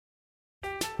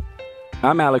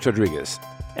I'm Alex Rodriguez.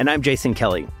 And I'm Jason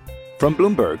Kelly. From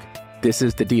Bloomberg, this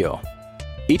is The Deal.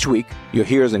 Each week, you'll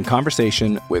hear us in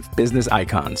conversation with business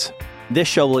icons. This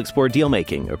show will explore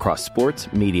deal-making across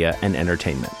sports, media, and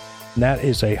entertainment. That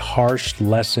is a harsh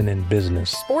lesson in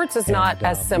business. Sports is not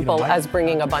as simple as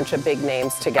bringing a bunch of big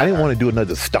names together. I didn't want to do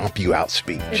another stomp you out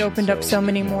speech. It opened up so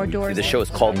many more doors. The show is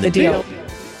called The Deal.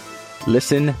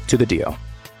 Listen to The Deal.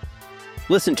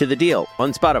 Listen to The Deal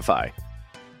on Spotify.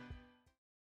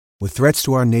 With threats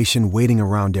to our nation waiting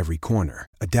around every corner,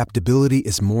 adaptability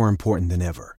is more important than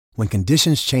ever. When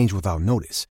conditions change without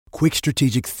notice, quick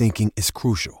strategic thinking is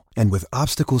crucial. And with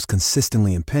obstacles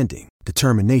consistently impending,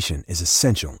 determination is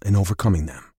essential in overcoming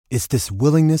them. It's this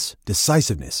willingness,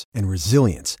 decisiveness, and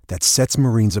resilience that sets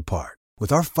Marines apart.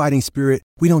 With our fighting spirit,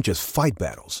 we don't just fight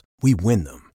battles, we win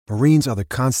them. Marines are the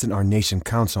constant our nation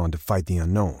counts on to fight the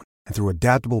unknown. And through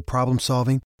adaptable problem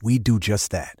solving, we do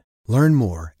just that. Learn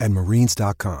more at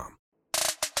marines.com.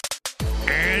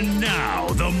 And now,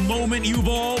 the moment you've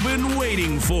all been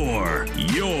waiting for.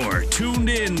 You're tuned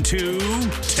in to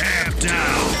Tapped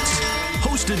Out.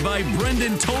 Hosted by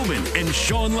Brendan Tobin and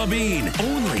Sean Levine.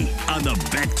 Only on the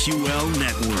BetQL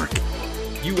Network.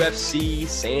 UFC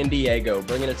San Diego,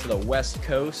 bringing it to the West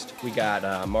Coast. We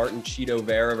got Martin Chito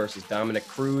Vera versus Dominic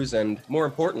Cruz. And more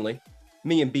importantly,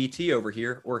 me and BT over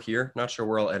here. We're here. Not sure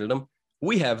where I'll edit them.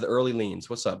 We have the early leans.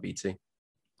 What's up, BT?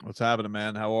 What's happening,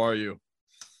 man? How are you?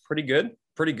 Pretty good.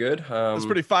 Pretty good. That's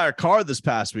pretty fire card this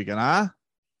past weekend, huh?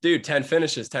 Dude, 10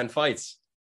 finishes, 10 fights.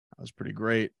 That was pretty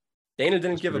great. Dana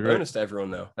didn't give a bonus to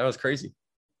everyone, though. That was crazy.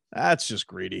 That's just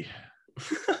greedy.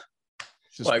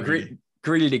 Just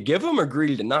greedy to give them or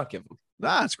greedy to not give them?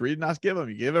 Nah, it's greedy not to give them.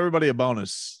 You give everybody a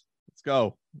bonus. Let's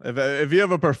go. If you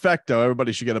have a perfecto,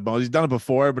 everybody should get a bonus. He's done it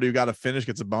before. Everybody who got a finish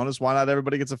gets a bonus. Why not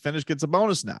everybody gets a finish, gets a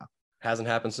bonus now? Hasn't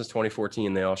happened since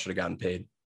 2014. They all should have gotten paid.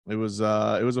 It was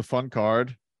a fun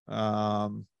card. I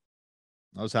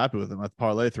was happy with him at the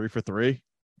parlay 3 for 3. I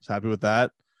was happy with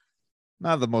that.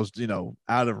 Not the most,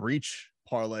 out of reach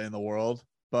parlay in the world,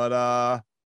 but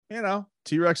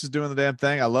T-Rex is doing the damn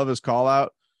thing. I love his call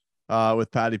out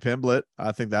with Patty Pimblett.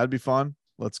 I think that'd be fun.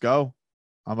 Let's go.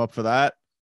 I'm up for that.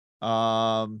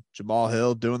 Jamal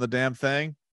Hill doing the damn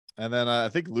thing. And then I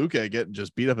think Luque getting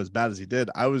just beat up as bad as he did.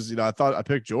 I thought I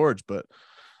picked George, but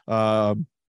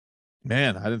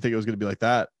man, I didn't think it was going to be like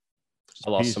that. I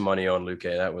lost some money on Luque.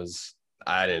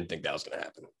 I didn't think that was going to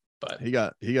happen, but he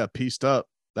got pieced up.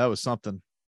 That was something.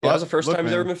 That was the first time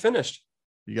he's ever been finished.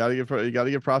 You got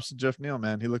to give props to Jeff Neal,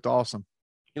 man. He looked awesome.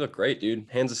 He looked great, dude.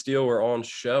 Hands of Steel were on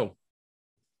show.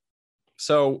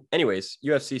 So anyways,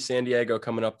 UFC San Diego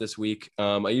coming up this week.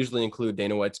 I usually include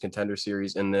Dana White's Contender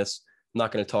Series in this. I'm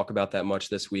not going to talk about that much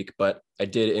this week, but I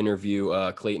did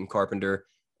interview Clayton Carpenter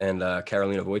and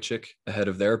Karolina Wojcik ahead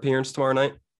of their appearance tomorrow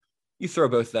night. You throw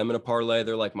both of them in a parlay,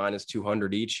 they're like minus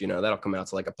 200 each. That'll come out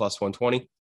to like a plus 120.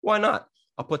 Why not?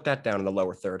 I'll put that down in the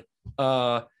lower third.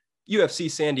 UFC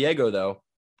San Diego, though,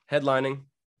 headlining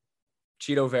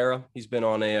Chito Vera. He's been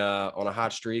on a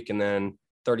hot streak, and then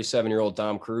 37-year-old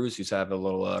Dom Cruz, who's having a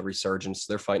little resurgence.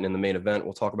 They're fighting in the main event.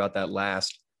 We'll talk about that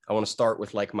last. I want to start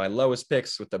with like my lowest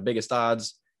picks with the biggest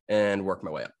odds and work my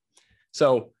way up.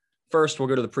 So first, we'll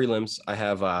go to the prelims. I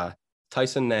have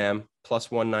Tyson Nam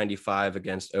plus 195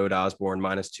 against Ode Osborne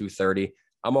minus 230.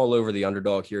 I'm all over the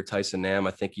underdog here, Tyson Nam.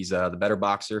 I think he's the better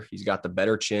boxer. He's got the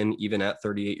better chin, even at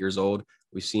 38 years old.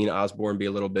 We've seen Osborne be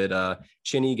a little bit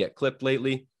chinny, get clipped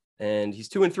lately, and he's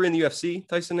 2-3 in the UFC.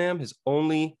 Tyson Nam, his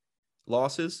only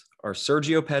losses are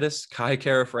Sergio Pettis, Kai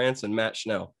Kara France, and Matt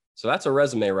Schnell. So that's a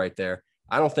resume right there.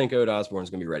 I don't think Ode Osborne is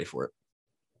going to be ready for it.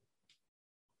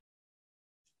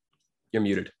 You're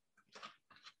muted.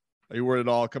 Are you worried at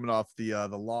all coming off the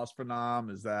loss for Nam?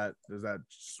 Does that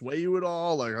sway you at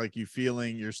all? Like you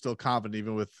feeling you're still confident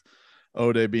even with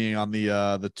Ode being on the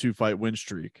 2-fight win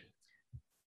streak?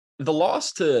 The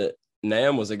loss to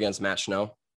Nam was against Matt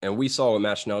Schnell, and we saw what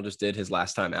Matt Schnell just did his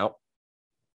last time out.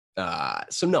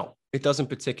 So no, it doesn't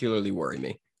particularly worry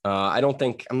me. I'm not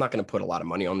going to put a lot of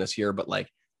money on this here, but like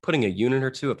putting a unit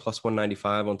or two at plus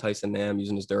 195 on Tyson Nam,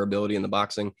 using his durability in the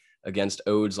boxing against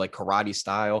Ode's like karate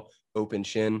style, open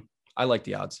chin. I like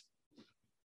the odds.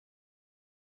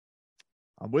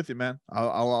 I'm with you, man.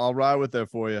 I'll ride with there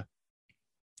for you.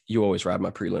 You always ride my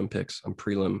prelim picks. I'm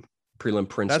prelim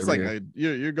prince. That's like here.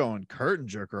 You're going curtain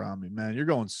jerker on me, man. You're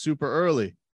going super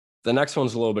early. The next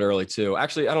one's a little bit early too.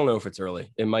 Actually, I don't know if it's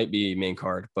early. It might be main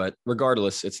card, but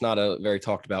regardless, it's not a very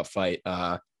talked about fight.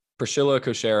 Priscilla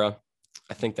Koshera,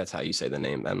 I think that's how you say the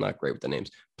name. I'm not great with the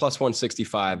names. Plus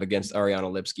 165 against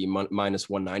Ariana Lipski, minus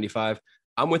 195.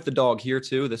 I'm with the dog here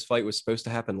too. This fight was supposed to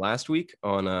happen last week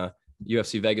on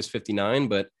UFC Vegas 59,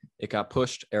 but it got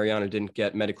pushed. Ariana didn't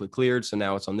get medically cleared, so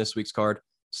now it's on this week's card.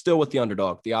 Still with the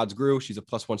underdog. The odds grew. She's a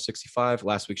plus 165.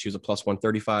 Last week she was a plus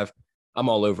 135. I'm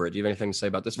all over it. Do you have anything to say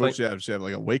about this fight? She had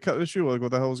like a weight cut issue? Like,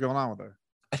 what the hell was going on with her?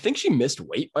 I think she missed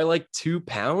weight by like 2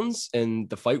 pounds, and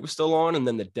the fight was still on. And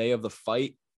then the day of the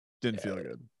fight, didn't feel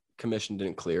good. Commission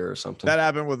didn't clear or something. That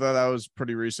happened with that was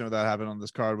pretty recent. That happened on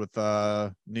this card with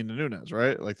Nina Nunes,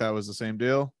 right? Like that was the same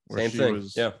deal. Same thing.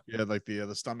 Yeah. She had like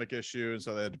the stomach issue, and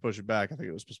so they had to push it back. I think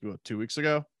it was supposed to be 2 weeks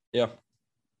ago. Yeah.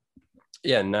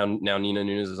 Yeah. Now Nina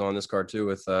Nunes is on this card too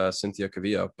with Cynthia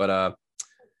Cavillo. But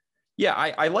yeah,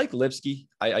 I like Lipsky.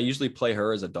 I usually play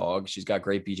her as a dog. She's got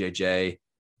great BJJ.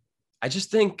 I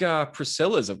just think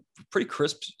Priscilla is a pretty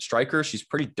crisp striker. She's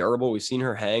pretty durable. We've seen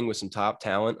her hang with some top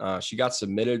talent. She got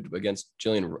submitted against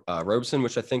Jillian Robeson,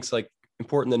 which I think is like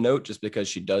important to note just because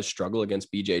she does struggle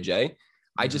against BJJ.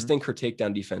 I just think her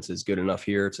takedown defense is good enough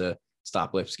here to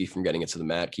stop Lipsky from getting it to the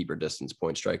mat, keep her distance,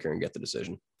 point striker, and get the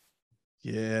decision.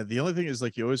 Yeah, the only thing is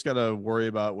like you always got to worry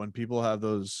about when people have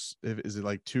those. Is it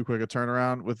like too quick a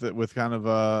turnaround with it with kind of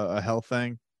a health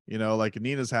thing? You know, like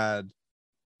Nina's had,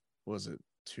 what was it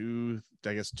 2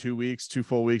 weeks, 2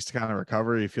 full weeks to kind of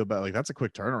recover. You feel bad, like that's a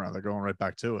quick turnaround. They're going right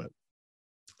back to it.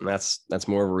 And that's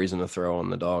more of a reason to throw on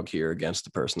the dog here against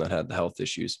the person that had the health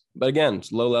issues. But again,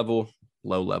 it's low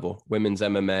level women's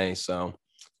MMA, so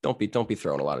don't be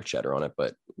throwing a lot of cheddar on it,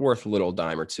 but worth a little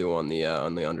dime or two on the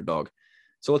underdog.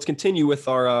 So let's continue with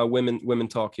our women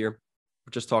talk here.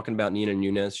 We're just talking about Nina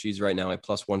Nunes. She's right now at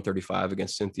plus 135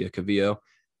 against Cynthia Cavillo,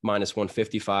 minus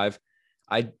 155.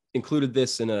 I included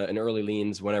this in an early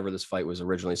leans whenever this fight was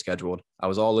originally scheduled. I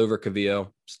was all over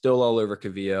Cavillo, still all over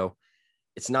Cavillo.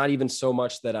 It's not even so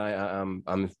much that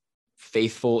I'm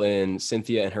faithful in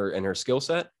Cynthia and her skill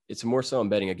set. It's more so I'm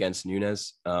betting against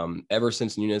Nunes. Ever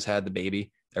since Nunes had the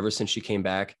baby, ever since she came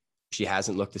back, she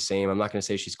hasn't looked the same. I'm not going to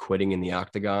say she's quitting in the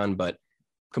octagon, but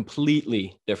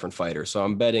completely different fighter. So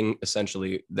I'm betting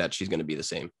essentially that she's going to be the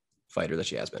same fighter that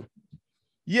she has been.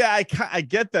 Yeah, I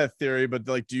get that theory, but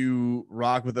like, do you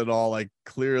rock with it all? Like,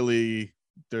 clearly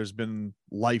there's been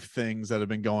life things that have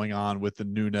been going on with the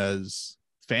Nunes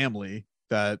family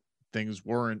that things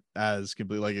weren't as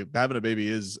complete. Like, having a baby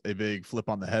is a big flip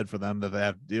on the head for them that they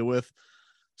have to deal with.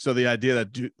 So the idea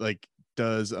that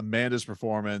does Amanda's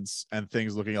performance and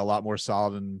things looking a lot more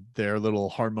solid in their little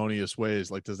harmonious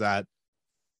ways, like, does that,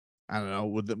 I don't know,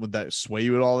 would that sway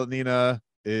you at all that Nina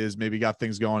is maybe got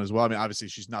things going as well? I mean, obviously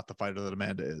she's not the fighter that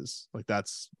Amanda is. Like,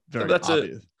 that's very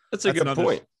obvious. That's a good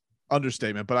point.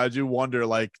 Understatement. But I do wonder,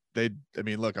 like,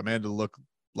 look, Amanda looked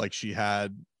like she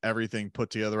had everything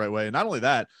put together the right way. And not only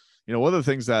that, you know, one of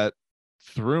the things that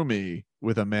threw me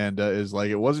with Amanda is like,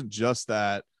 it wasn't just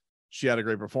that she had a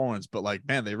great performance, but like,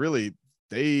 man,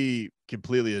 they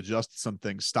completely adjusted some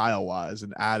things style wise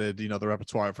and added, you know, the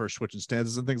repertoire of her switching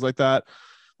stances and things like that.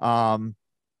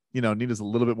 You know, Nina's a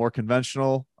little bit more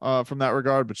conventional from that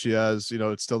regard, but she has, you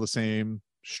know, it's still the same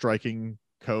striking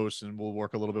coast, and we'll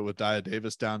work a little bit with Dia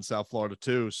Davis down South Florida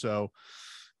too. So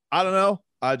I don't know.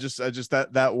 I just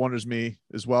that wonders me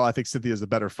as well. I think Cynthia is the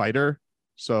better fighter,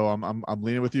 so I'm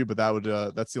leaning with you, but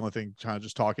that's the only thing, kind of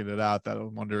just talking it out, that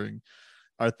I'm wondering,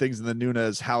 are things in the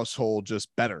Nunes household just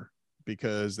better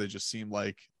because they just seem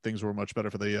like things were much better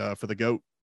for the GOAT?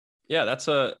 Yeah, that's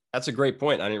a great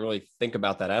point. I didn't really think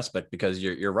about that aspect because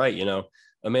you're right. You know,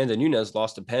 Amanda Nunes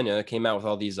lost to Pena, came out with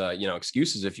all these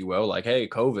excuses, if you will, like, hey,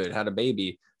 COVID, had a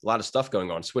baby, a lot of stuff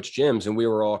going on, switched gyms, and we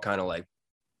were all kind of like,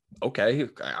 okay,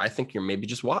 I think you're maybe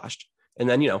just washed. And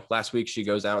then, you know, last week she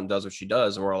goes out and does what she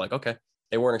does, and we're all like, okay,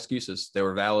 they weren't excuses, they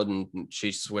were valid, and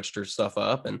she switched her stuff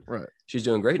up, and she's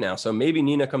doing great now. So maybe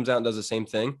Nina comes out and does the same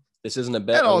thing. This isn't a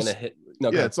bet. I'm gonna hit.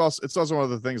 No, yeah, it's also one of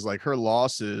the things, like, her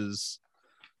losses.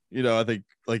 You know, I think,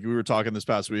 like we were talking this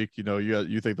past week, you know,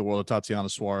 you think the world of Tatiana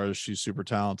Suarez, she's super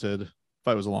talented.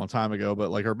 Fight was a long time ago, but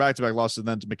like her back-to-back losses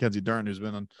then to Mackenzie Dern, who's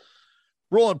been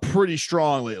rolling pretty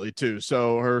strong lately too.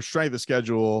 So her strength of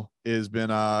schedule has been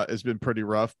pretty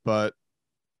rough, but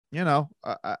you know,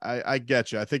 I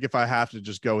get you. I think if I have to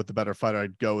just go with the better fighter,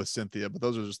 I'd go with Cynthia, but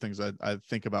those are just things I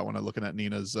think about when I'm looking at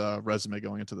Nina's resume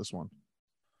going into this one.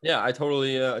 Yeah, I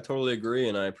totally agree.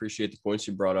 And I appreciate the points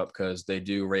you brought up because they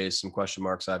do raise some question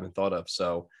marks I haven't thought of.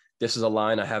 So this is a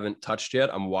line I haven't touched yet.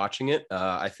 I'm watching it.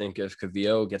 I think if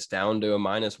Cavillo gets down to a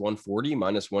minus 140,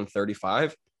 minus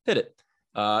 135, hit it.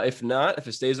 If not, if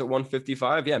it stays at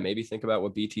 155, yeah, maybe think about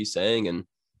what BT's saying and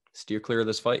steer clear of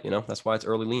this fight. You know, that's why it's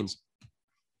early leans.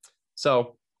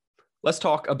 So let's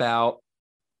talk about,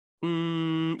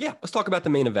 let's talk about the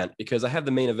main event because I have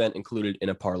the main event included in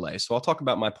a parlay. So I'll talk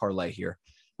about my parlay here.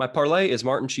 My parlay is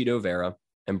Martin Chito Vera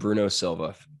and Bruno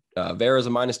Silva. Vera's a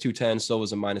minus 210,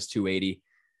 Silva's a minus 280.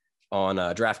 On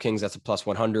DraftKings, that's a plus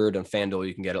 100. On FanDuel,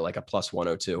 you can get it like a plus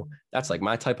 102. That's like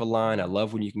my type of line. I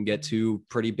love when you can get two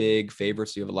pretty big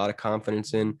favorites you have a lot of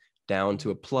confidence in down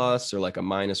to a plus or like a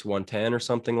minus 110 or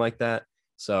something like that.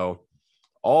 So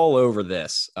all over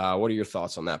this. What are your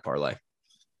thoughts on that parlay?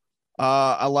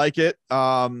 I like it.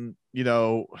 You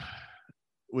know,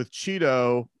 with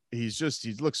Cheeto, he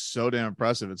looks so damn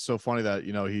impressive. It's so funny that,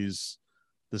 you know, he's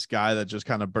this guy that just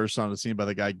kind of burst on the scene by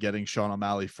the guy getting Sean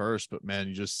O'Malley first, but man,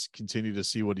 you just continue to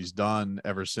see what he's done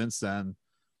ever since then.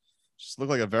 Just look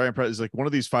like a very impressive. He's like one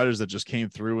of these fighters that just came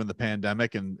through in the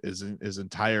pandemic and his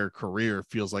entire career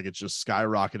feels like it's just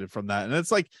skyrocketed from that. And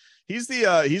it's like, he's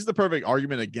the perfect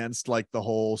argument against like the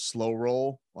whole slow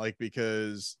roll, like,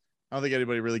 because I don't think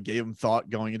anybody really gave him thought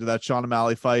going into that Sean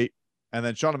O'Malley fight. And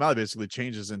then Sean O'Malley basically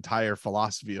changed his entire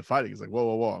philosophy of fighting. He's like,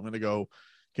 whoa. I'm going to go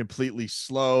completely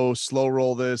slow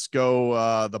roll this,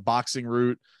 go the boxing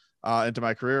route into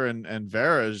my career. And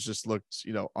Vera has just looked,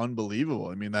 you know, unbelievable.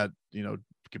 I mean, that, you know,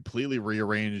 completely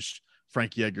rearranged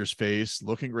Frankie Edgar's face,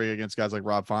 looking great against guys like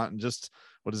Rob Font, and just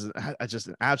just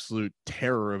an absolute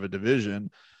terror of a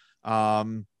division.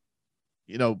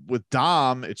 You know, with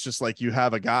Dom, it's just like you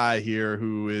have a guy here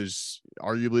who is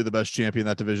arguably the best champion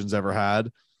that division's ever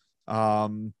had.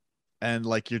 And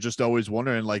like, you're just always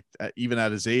wondering, like, even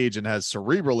at his age and as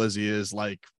cerebral as he is,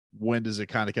 like, when does it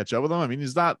kind of catch up with him? I mean,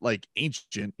 he's not like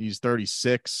ancient. He's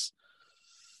 36.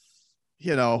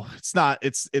 You know, it's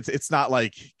not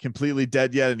like completely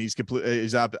dead yet. And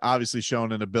he's obviously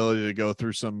shown an ability to go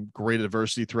through some great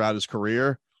adversity throughout his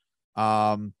career.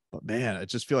 But man, I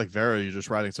just feel like Vera, you're just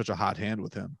riding such a hot hand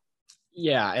with him.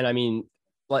 Yeah. And I mean,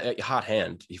 like a hot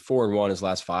hand. He 4-1 his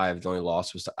last 5. The only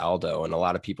loss was to Aldo. And a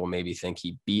lot of people maybe think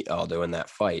he beat Aldo in that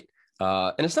fight.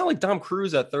 And it's not like Dom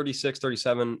Cruz at 36,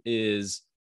 37 is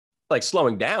like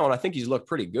slowing down. I think he's looked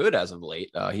pretty good as of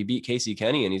late. He beat Casey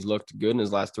Kenny and he's looked good in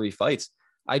his last 3 fights.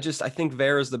 I think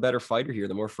Vera's the better fighter here,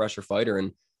 the more fresher fighter.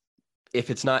 And if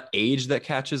it's not age that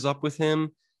catches up with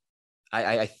him,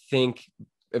 I think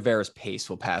Vera's pace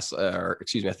will I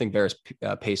think Vera's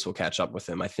pace will catch up with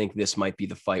him. I think this might be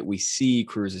the fight we see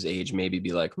Cruz's age maybe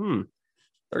be like,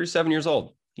 37 years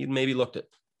old. He maybe looked it.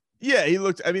 Yeah, he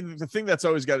looked. I mean, the thing that's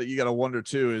always you got to wonder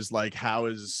too is like, how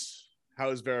is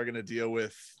Vera going to deal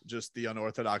with just the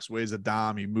unorthodox ways of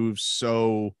Dom? He moves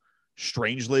so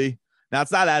strangely. Now,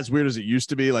 it's not as weird as it used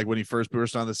to be, like when he first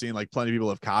burst on the scene. Like, plenty of people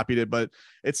have copied it, but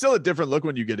it's still a different look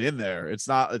when you get in there. It's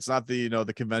not the, you know,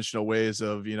 the conventional ways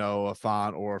of, you know, a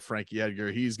Font or Frankie Edgar.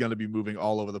 He's going to be moving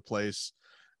all over the place.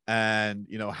 And,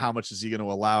 you know, how much is he going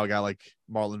to allow a guy like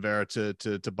Marlon Vera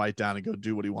to bite down and go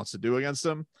do what he wants to do against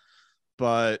him?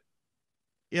 But,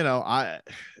 you know,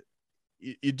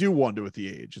 you do wonder with the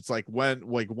age. It's like,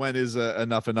 when is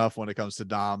enough when it comes to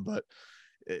Dom? But,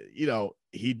 you know,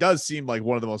 he does seem like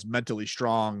one of the most mentally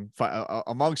strong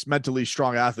amongst mentally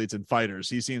strong athletes and fighters.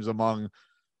 He seems among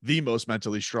the most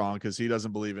mentally strong because he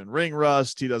doesn't believe in ring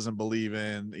rust. He doesn't believe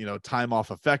in, you know, time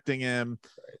off affecting him.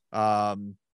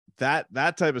 That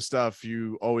type of stuff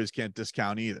you always can't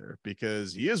discount either,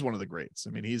 because he is one of the greats. I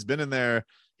mean, he's been in there,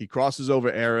 he crosses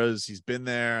over eras, he's been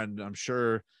there, and I'm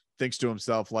sure thinks to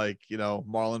himself, like, you know,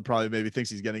 Marlon probably maybe thinks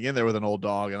he's getting in there with an old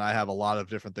dog, and I have a lot of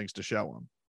different things to show him.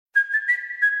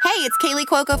 Hey, it's Kaylee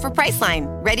Cuoco for Priceline.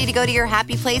 Ready to go to your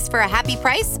happy place for a happy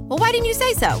price? Well, why didn't you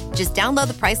say so? Just download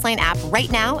the Priceline app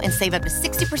right now and save up to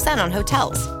 60% on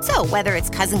hotels. So whether it's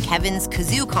Cousin Kevin's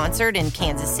Kazoo Concert in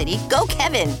Kansas City, go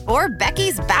Kevin, or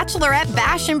Becky's Bachelorette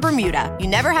Bash in Bermuda, you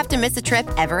never have to miss a trip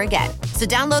ever again. So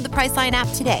download the Priceline app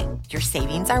today. Your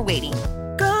savings are waiting.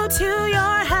 Go to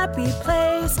your happy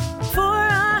place for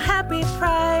a happy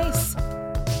price.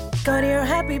 Go to your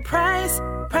happy price,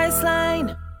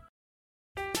 Priceline.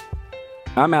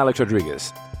 I'm Alex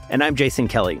Rodriguez. And I'm Jason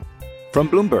Kelly. From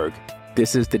Bloomberg,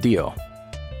 this is The Deal.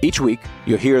 Each week,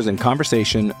 you'll hear us in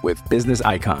conversation with business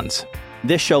icons.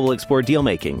 This show will explore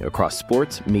deal-making across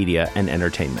sports, media, and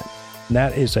entertainment.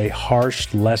 That is a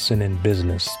harsh lesson in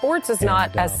business. Sports is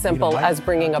not as simple as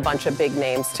bringing a bunch of big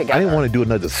names together. I didn't want to do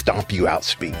another stomp you out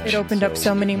speech. It opened up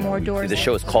so many more doors. The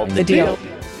show is called The Deal.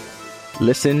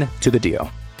 Listen to The Deal.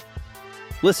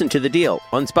 Listen to The Deal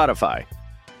on Spotify.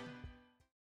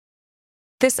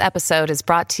 This episode is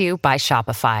brought to you by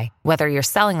Shopify. Whether you're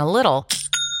selling a little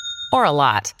or a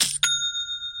lot,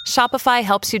 Shopify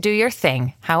helps you do your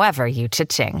thing, however you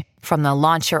cha-ching. From the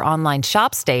launch your online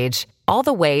shop stage, all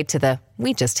the way to the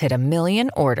we just hit 1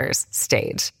 million orders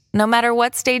stage. No matter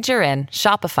what stage you're in,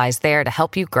 Shopify's there to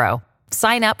help you grow.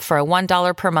 Sign up for a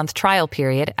 $1 per month trial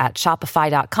period at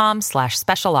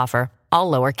shopify.com/special offer,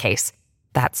 all lowercase.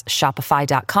 That's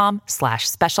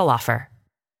shopify.com/special offer.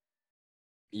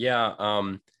 Yeah.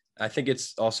 I think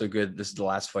it's also good. This is the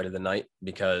last fight of the night,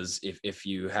 because if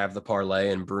you have the parlay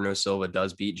and Bruno Silva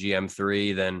does beat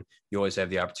GM3, then you always have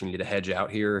the opportunity to hedge out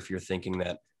here if you're thinking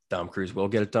that Dom Cruz will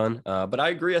get it done. But I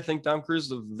agree. I think Dom Cruz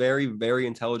is a very, very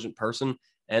intelligent person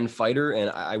and fighter,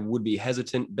 and I would be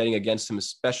hesitant betting against him,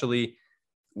 especially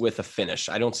with a finish.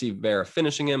 I don't see Vera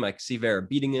finishing him. I see Vera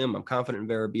beating him. I'm confident in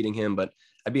Vera beating him, but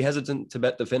I'd be hesitant to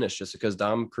bet the finish just because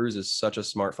Dom Cruz is such a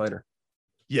smart fighter.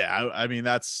 Yeah, I mean,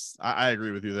 I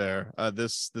agree with you there.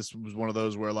 This was one of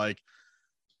those where, like,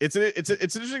 it's an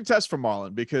interesting test for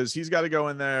Marlon, because he's got to go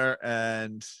in there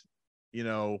and, you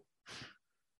know,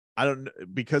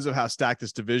 because of how stacked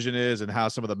this division is and how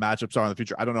some of the matchups are in the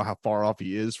future, I don't know how far off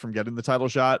he is from getting the title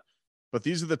shot. But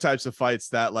these are the types of fights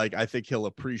that, like, I think he'll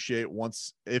appreciate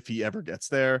if he ever gets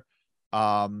there.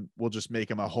 Will just make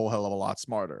him a whole hell of a lot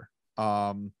smarter.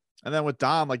 And then with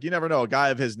Dom, like, you never know, a guy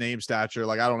of his name stature,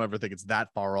 like, I don't ever think it's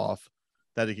that far off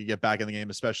that he could get back in the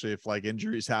game, especially if, like,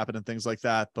 injuries happen and things like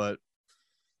that. But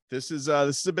this is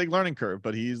a big learning curve,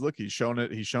 but he's shown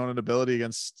it. He's shown an ability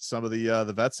against some of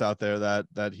the vets out there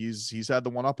that he's had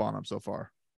the one up on him so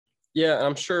far. Yeah,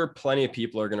 I'm sure plenty of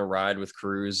people are going to ride with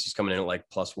Cruz. He's coming in at like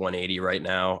plus 180 right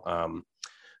now.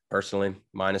 Personally,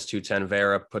 minus 210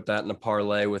 Vera, put that in a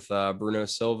parlay with Bruno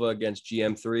Silva against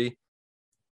GM3.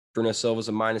 Bruno Silva's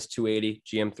a minus 280.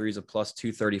 GM3 is a plus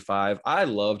 235. I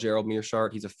love Gerald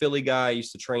Meerschaert. He's a Philly guy. I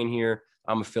used to train here.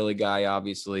 I'm a Philly guy,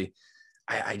 obviously.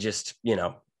 I just, you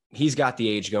know, he's got the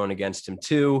age going against him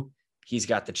too. He's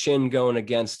got the chin going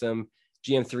against him.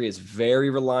 GM3 is very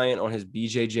reliant on his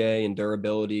BJJ and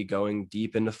durability, going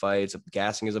deep into fights,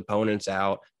 gassing his opponents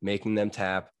out, making them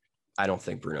tap. I don't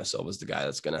think Bruno Silva is the guy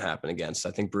that's going to happen against.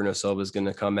 I think Bruno Silva is going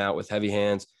to come out with heavy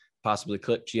hands, possibly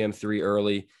clip GM3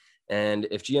 early. And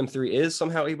if GM3 is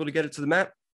somehow able to get it to the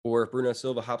mat, or if Bruno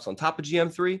Silva hops on top of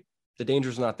GM3, the danger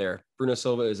is not there. Bruno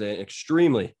Silva is an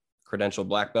extremely credentialed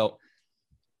black belt.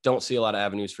 Don't see a lot of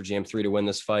avenues for GM3 to win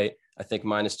this fight. I think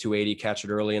minus 280, catch it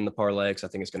early in the parlay, because I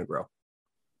think it's going to grow.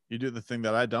 You do the thing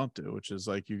that I don't do, which is,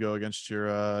 like, you go against your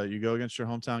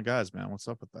hometown guys, man. What's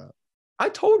up with that? I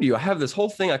told you I have this whole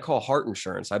thing I call heart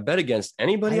insurance. I bet against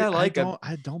anybody I like.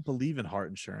 I don't believe in heart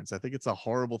insurance. I think it's a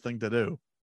horrible thing to do.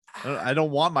 I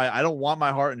don't want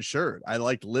my heart insured. I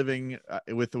like living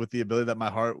with the ability that my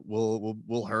heart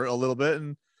will hurt a little bit,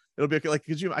 and it'll be like,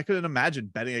 I couldn't imagine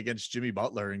betting against Jimmy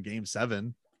Butler in Game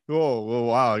 7. Oh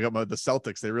wow, I got the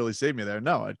Celtics. They really saved me there.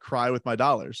 No, I'd cry with my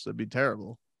dollars. It'd be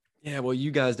terrible. Yeah, well,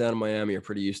 you guys down in Miami are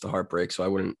pretty used to heartbreak, so I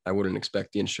wouldn't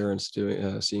expect the insurance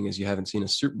to, seeing as you haven't seen a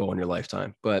Super Bowl in your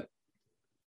lifetime. But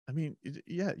I mean,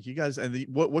 yeah, you guys, and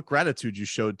what gratitude you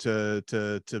showed to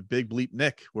Big Bleep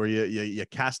Nick, where you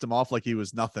cast him off like he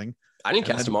was nothing. I didn't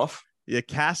cast him off. You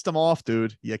cast him off,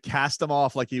 dude. You cast him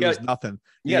off like he was nothing.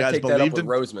 You guys believed in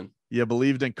Roseman. You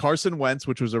believed in Carson Wentz,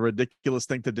 which was a ridiculous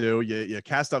thing to do. You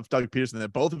cast off Doug Peterson. They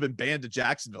both have been banned to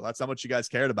Jacksonville. That's how much you guys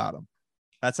cared about him.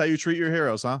 That's how you treat your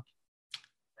heroes, huh?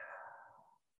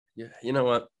 Yeah, you know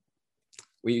what?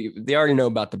 They already know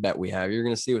about the bet we have. You're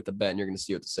going to see with the bet, and you're going to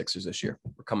see with the Sixers this year.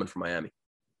 We're coming from Miami.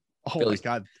 Oh, my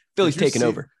God. Philly's taking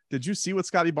over. Did you see what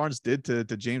Scotty Barnes did to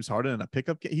James Harden in a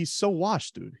pickup game? He's so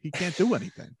washed, dude. He can't do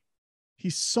anything.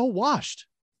 He's so washed.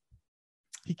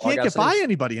 He can't get by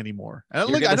anybody anymore. And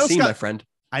look, I know my friend.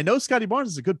 I know Scotty Barnes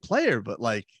is a good player, but,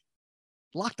 like,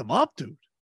 locked him up, dude.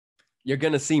 You're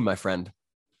going to see, my friend.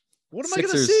 What am I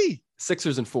going to see?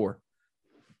 Sixers and 4.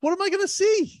 What am I going to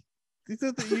see?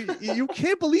 You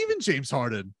can't believe in James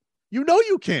Harden. You know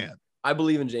you can. I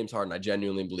believe in James Harden. I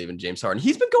genuinely believe in James Harden.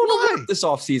 He's been going to work this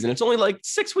offseason. It's only like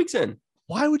 6 weeks in.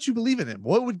 Why would you believe in him?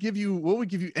 What would give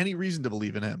you any reason to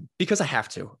believe in him? Because I have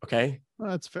to. Okay. Well,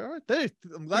 that's fair. Right there.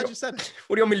 I'm glad you said it.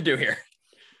 What do you want me to do here?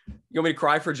 You want me to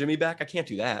cry for Jimmy back? I can't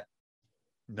do that.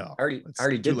 No. I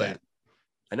already did that.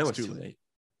 I know it's too late.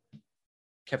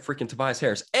 Kept freaking Tobias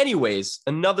Harris. Anyways,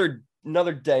 another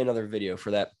day, another video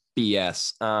for that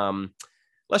BS.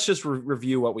 Let's just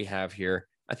review what we have here.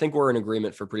 I think we're in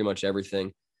agreement for pretty much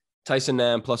everything. Tyson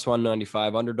Nam plus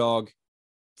 195 underdog.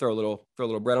 Throw a little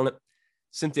bread on it.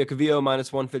 Cynthia Cavillo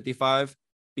minus 155.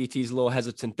 BT's a little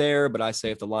hesitant there, but I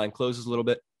say if the line closes a little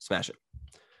bit, smash it.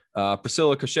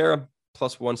 Priscilla Kuchera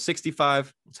plus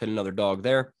 165. Let's hit another dog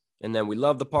there. And then we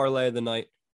love the parlay of the night.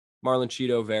 Marlon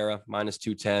Cheeto Vera minus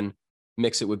 210.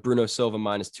 Mix it with Bruno Silva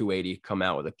minus 280. Come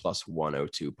out with a plus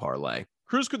 102 parlay.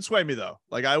 Cruz could sway me, though.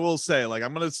 Like, I will say, like,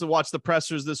 I'm going to watch the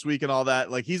pressers this week and all that.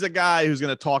 Like, he's a guy who's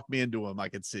going to talk me into him. I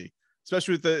can see,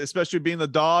 especially being the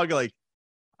dog. Like,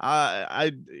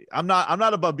 I'm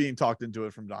not above being talked into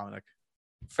it from Dominic.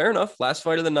 Fair enough. Last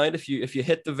fight of the night. If you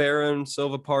hit the Vera and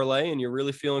Silva parlay and you're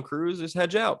really feeling Cruz, just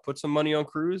hedge out. Put some money on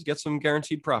Cruz. Get some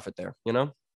guaranteed profit there. You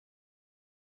know.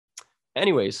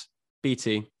 Anyways,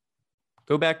 BT,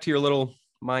 go back to your little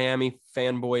Miami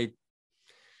fanboy.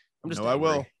 I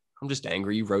will. I'm just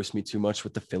angry. You roast me too much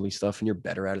with the Philly stuff, and you're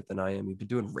better at it than I am. You've been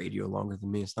doing radio longer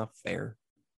than me. It's not fair.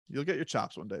 You'll get your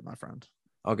chops one day, my friend.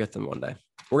 I'll get them one day.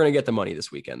 We're going to get the money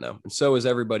this weekend, though. And so is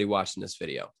everybody watching this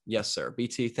video. Yes, sir.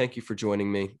 BT, thank you for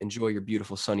joining me. Enjoy your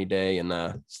beautiful sunny day,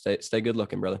 and stay good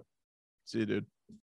looking, brother. See you, dude.